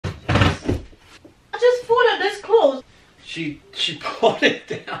She pulled it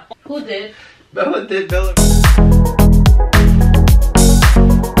down. Who did? Bella did, Bella.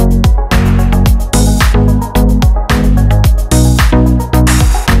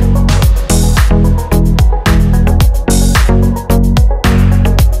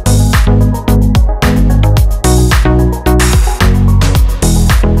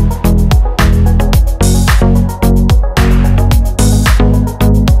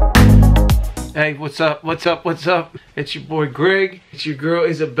 Hey, what's up? What's up? What's up? It's your boy Greg. It's your girl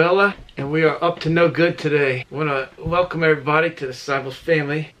Isabella, and we are up to no good today. I want to welcome everybody to the Seibel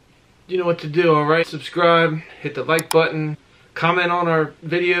family. You know what to do, alright? Subscribe, hit the like button, comment on our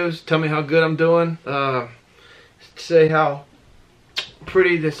videos, tell me how good I'm doing. Say how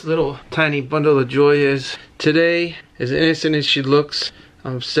pretty this little tiny bundle of joy is. Today, as innocent as she looks,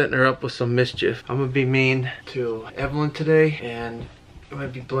 I'm setting her up with some mischief. I'm gonna be mean to Evelyn today, and I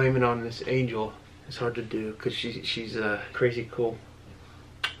might be blaming on this angel. It's hard to do because she's crazy cool,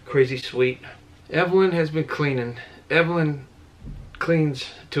 crazy sweet. Evelyn has been cleaning. Evelyn cleans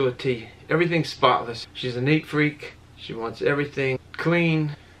to a T. Everything's spotless. She's a neat freak. She wants everything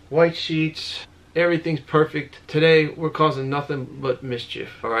clean, white sheets, everything's perfect. Today we're causing nothing but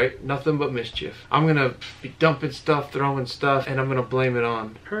mischief, alright? Nothing but mischief. I'm gonna be dumping stuff, throwing stuff, and I'm gonna blame it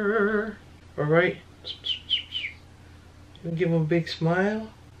on her, alright? And give him a big smile.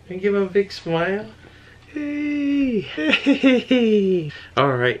 And give him a big smile. Hey, hey.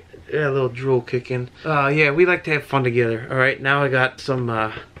 All right, yeah, a little drool kicking. Yeah, we like to have fun together. All right, now I got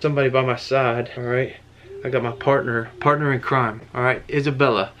somebody by my side. All right, I got my partner in crime. All right,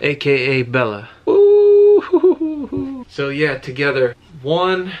 Isabella, aka Bella. Woo! So yeah, together.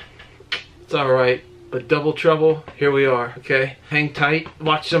 One, it's all right, but double trouble. Here we are. Okay, hang tight.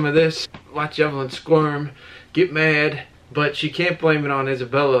 Watch some of this. Watch Evelyn squirm, get mad. But she can't blame it on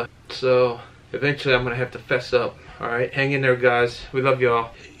Isabella, so eventually I'm gonna have to fess up. Alright, hang in there, guys. We love y'all.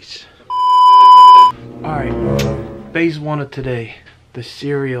 Peace. Alright, phase one of today. The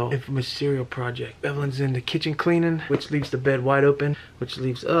infamous cereal project. Evelyn's in the kitchen cleaning, which leaves the bed wide open, which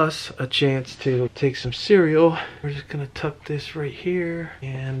leaves us a chance to take some cereal. We're just gonna tuck this right here,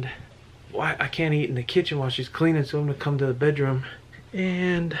 and I can't eat in the kitchen while she's cleaning, so I'm gonna come to the bedroom,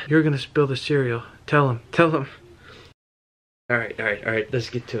 and you're gonna spill the cereal. Tell him. Alright, let's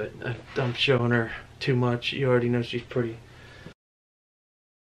get to it. I'm showing her too much. You already know she's pretty.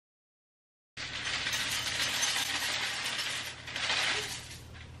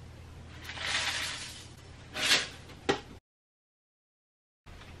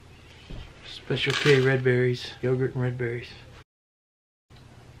 Special K red berries, yogurt and red berries.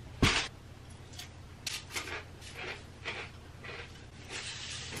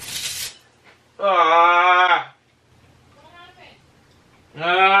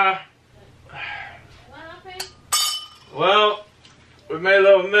 Well, we made a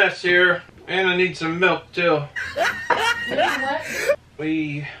little mess here, and I need some milk too. What? What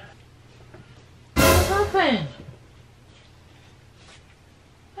happened?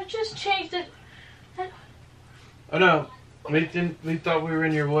 I just changed it. Oh no, we thought we were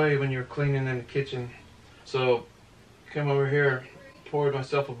in your way when you were cleaning in the kitchen. So, came over here, poured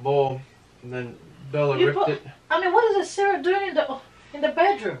myself a bowl, and then Bella ripped it. I mean, what is a cereal doing in the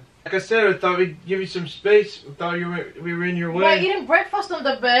bedroom? Like I said, I thought we'd give you some space. I thought we were in your way. Why eating breakfast on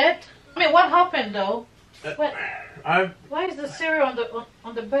the bed? I mean, what happened though? Why is the cereal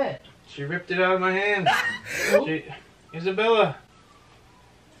on the bed? She ripped it out of my hand. Isabella.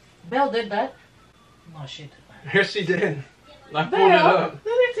 Belle did that? No, she did that. Yes, she did. I pulled Belle, it up.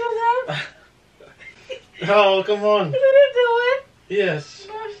 Did it do that? Oh, come on. Did it do it? Yes.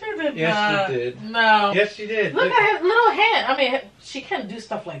 No, she did yes, not. she did. No. Yes, she did. Look at her little hand. I mean, she can't do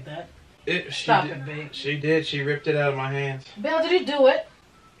stuff like that. Stop it, babe. She did. She ripped it out of my hands. Belle, did you do it?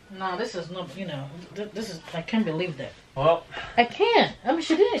 No, this is not, this is, I can't believe that. Well. I can't. I mean,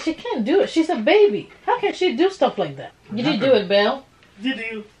 she didn't. She can't do it. She's a baby. How can she do stuff like that? Did you do it, Belle? Did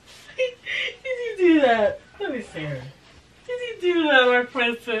you? Did you do that? Let me see her. Did you do that, my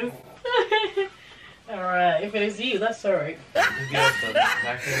princess? Alright, if it is you, that's alright. You get the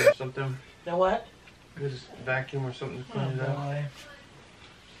vacuum or something? The what? Just vacuum or something to clean it up. Boy.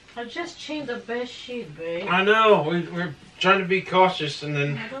 I just changed the bed sheet, babe. I know. We're trying to be cautious, and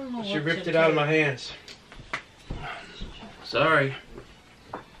then she ripped it out of my hands. Sorry.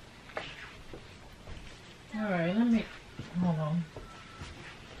 Alright, let me... Hold on.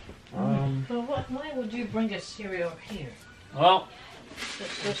 So why would you bring a cereal here? Well,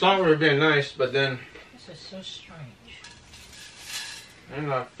 I thought we were being nice, but then... This is so strange.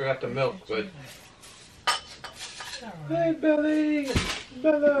 And I forgot the milk, but... Right. Hey, Billy!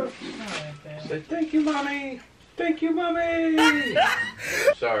 Bella! Right, say thank you, Mommy! Thank you, Mommy.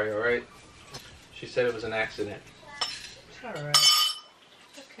 Sorry, alright? She said it was an accident. It's alright.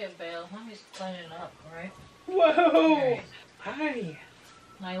 Okay, Belle. Mommy's cleaning up, alright? Whoa! Right. Hi.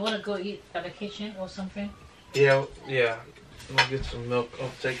 Now you want to go eat at the kitchen or something? Yeah. I'll get some milk.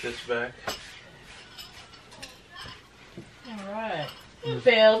 I'll take this back. Alright.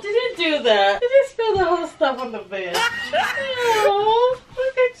 Belle, did you do that? Did you spill the whole stuff on the bed? Oh,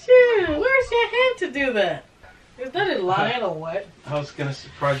 look at you. Where's your hand to do that? Is that a lion or what? I was gonna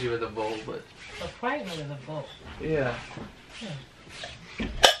surprise you with a bowl, but... Surprise me with a bowl. Yeah.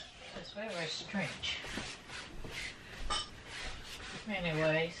 That's very, very strange.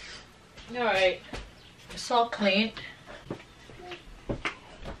 Anyways. Alright. It's all clean.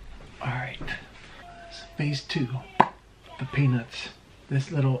 Alright. Phase 2. The peanuts. This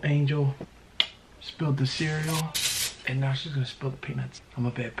little angel spilled the cereal, and now she's gonna spill the peanuts. I'm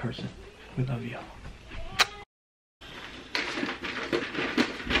a bad person. We love you.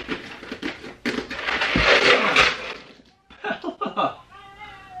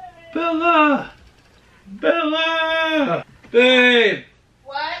 Bella! Bella! Babe!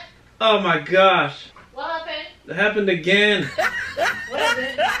 What? Oh my gosh. What happened? It happened again. What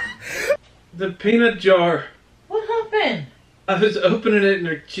happened? The peanut jar. What happened? I was opening it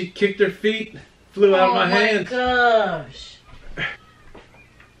and she kicked her feet, flew out of my hand. Oh my gosh.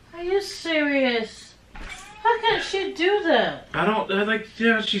 Are you serious? How can she do that?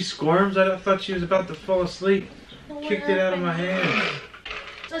 She squirms. I thought she was about to fall asleep. What Kicked it out of my hand.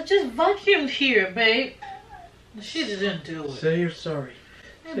 I just vacuumed here, babe. She didn't do it. Say you're sorry.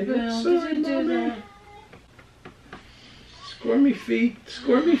 Hey, Say Belle, you're sorry, did you do Mommy. that? Squirmy feet.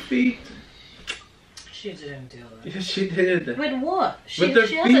 Squirmy feet. She didn't do it. Yes, she did. With what? She With her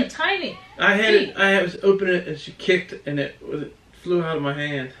has a feet. tiny I had feet. it. I was opening it and she kicked and it flew out of my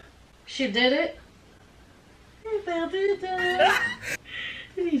hand. She did it? Hey, Belle, did you do that?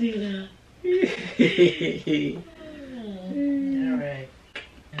 Did you do that? Alright.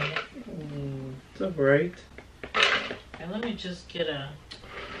 It's alright. And let me just get a...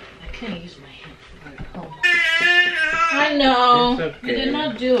 I can't use my hand. Alright, hold on. I know. It's okay. You did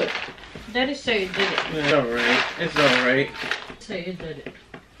not do it. Daddy said you did it. It's alright. It's alright. Say you did it.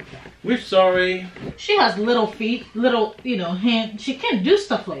 We're sorry. She has little feet, little, hand. She can't do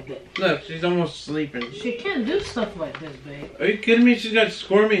stuff like that. Look, she's almost sleeping. She can't do stuff like this, babe. Are you kidding me? She's got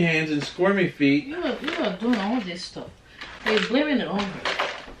squirmy hands and squirmy feet. You are doing all this stuff. You're blaming it on her.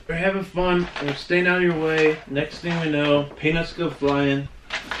 We're having fun. We're staying out of your way. Next thing we know, peanuts go flying.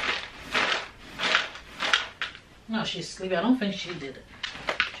 No, she's sleeping. I don't think she did it.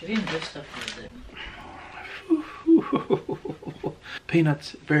 She didn't do stuff like that.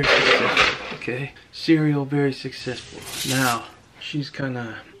 Peanuts, very successful, okay? Cereal, very successful. Now, she's kind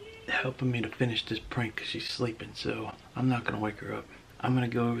of helping me to finish this prank because she's sleeping, so I'm not going to wake her up. I'm going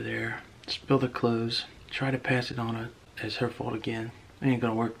to go over there, spill the clothes, try to pass it on her as her fault again. It ain't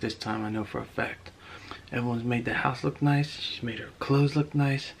going to work this time, I know for a fact. Everyone's made the house look nice. She's made her clothes look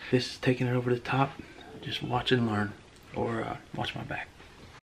nice. This is taking it over the top. Just watch and learn, or watch my back.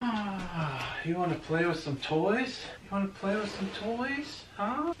 You want to play with some toys? You want to play with some toys?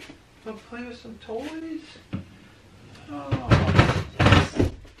 Huh? You want to play with some toys?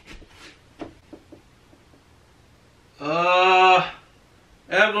 Oh.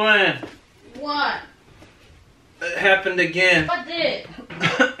 Evelyn. What? It happened again. What did?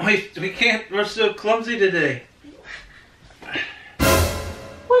 we can't, we're so clumsy today.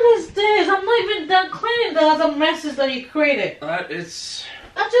 What is this? I'm not even done cleaning the other messes that you created. It's...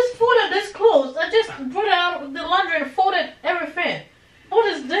 I just folded this clothes. I just brought out the laundry and folded everything. What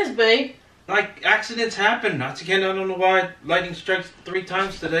is this, babe? Like, accidents happen. Again, I don't know why lightning strikes 3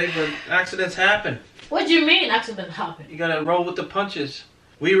 times today, but accidents happen. What do you mean accident happened? You gotta roll with the punches.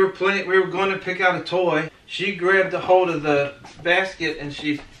 We were going to pick out a toy. She grabbed a hold of the basket and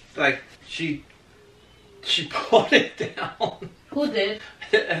she pulled it down. Who did?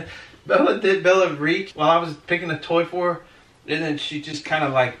 Bella did. Bella reached while I was picking a toy for her, and then she just kind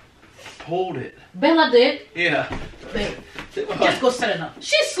of like pulled it. Bella did? Yeah. Babe, just go set it up.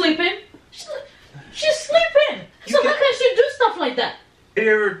 She's sleeping. She's sleeping. So how can she do stuff like that? You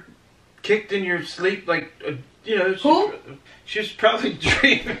ever kicked in your sleep like, Who? She was probably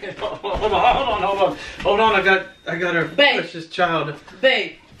dreaming. Hold on. I got her precious child.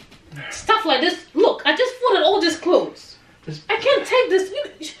 Babe, stuff like this. Look, I just folded all these clothes. I can't take this.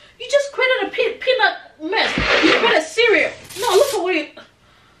 You just created a peanut mess. You created cereal. No, look at what you...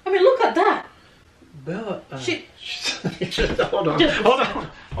 look at that. Bella,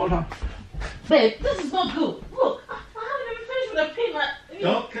 hold on. Babe, this is not good. Look, I haven't even finished with the peanut.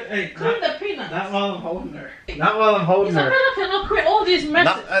 Don't, hey, clean the peanut. Not while I'm holding her. Not while I'm holding her. Isabella cannot create all these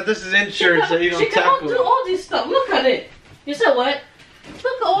messes. This is insurance, so you don't She cannot tackle. do all this stuff. Look at it. You said what?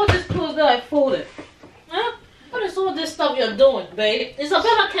 Look at all this clothes that I folded. Huh? What is all this stuff you're doing, babe?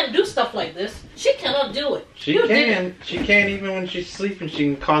 Isabella can't do stuff like this. She cannot do it. She can. She can't even when she's sleeping. She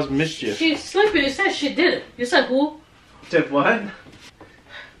can cause mischief. She's sleeping. You said she did it. You said who? Said what?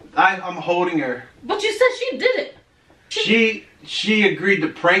 I'm holding her. But you said she did it. She agreed to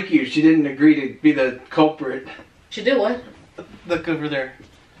prank you. She didn't agree to be the culprit. She did what? Look over there.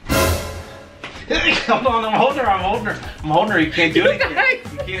 Hold on, I'm holding her. I'm holding her. I'm holding her. You can't do anything.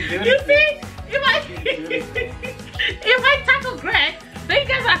 You can't do anything. You see? If I tackle Greg, then you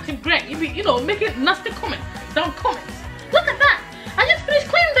guys are acting Greg. You know, making nasty comments, down comments. Look at that. I just finished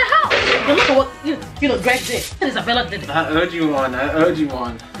cleaning the house. And look at what you know Greg did. And Isabella did it. I owed you one. I owed you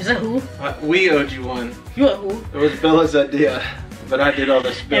one. Is that who? We owed you one. You are who? It was Bella's idea, but I did all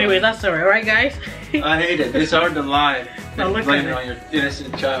this. Anyway, that's alright, right, guys? I hate it. It's hard to lie. Now look Blame at it it. on your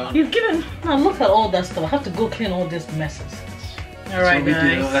innocent child. You've given. Now look at all that stuff. I have to go clean all these messes. Alright, That's what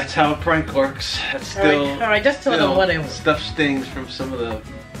we do. guys. That's how a prank works. That's still. Alright, just tell them whatever. Stuff stings from some of the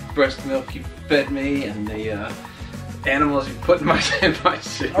breast milk you fed me and the animals you put in my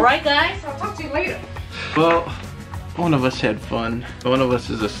suit. Alright, guys. I'll talk to you later. Well, one of us had fun. One of us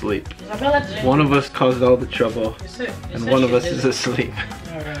is asleep. Isabella did it. One of us caused all the trouble. You And said one of she us did is it. asleep.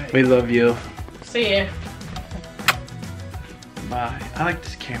 Alright. We love you. See ya. Bye. I like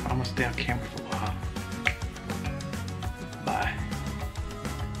this camera. I'm gonna stay on camera for a while.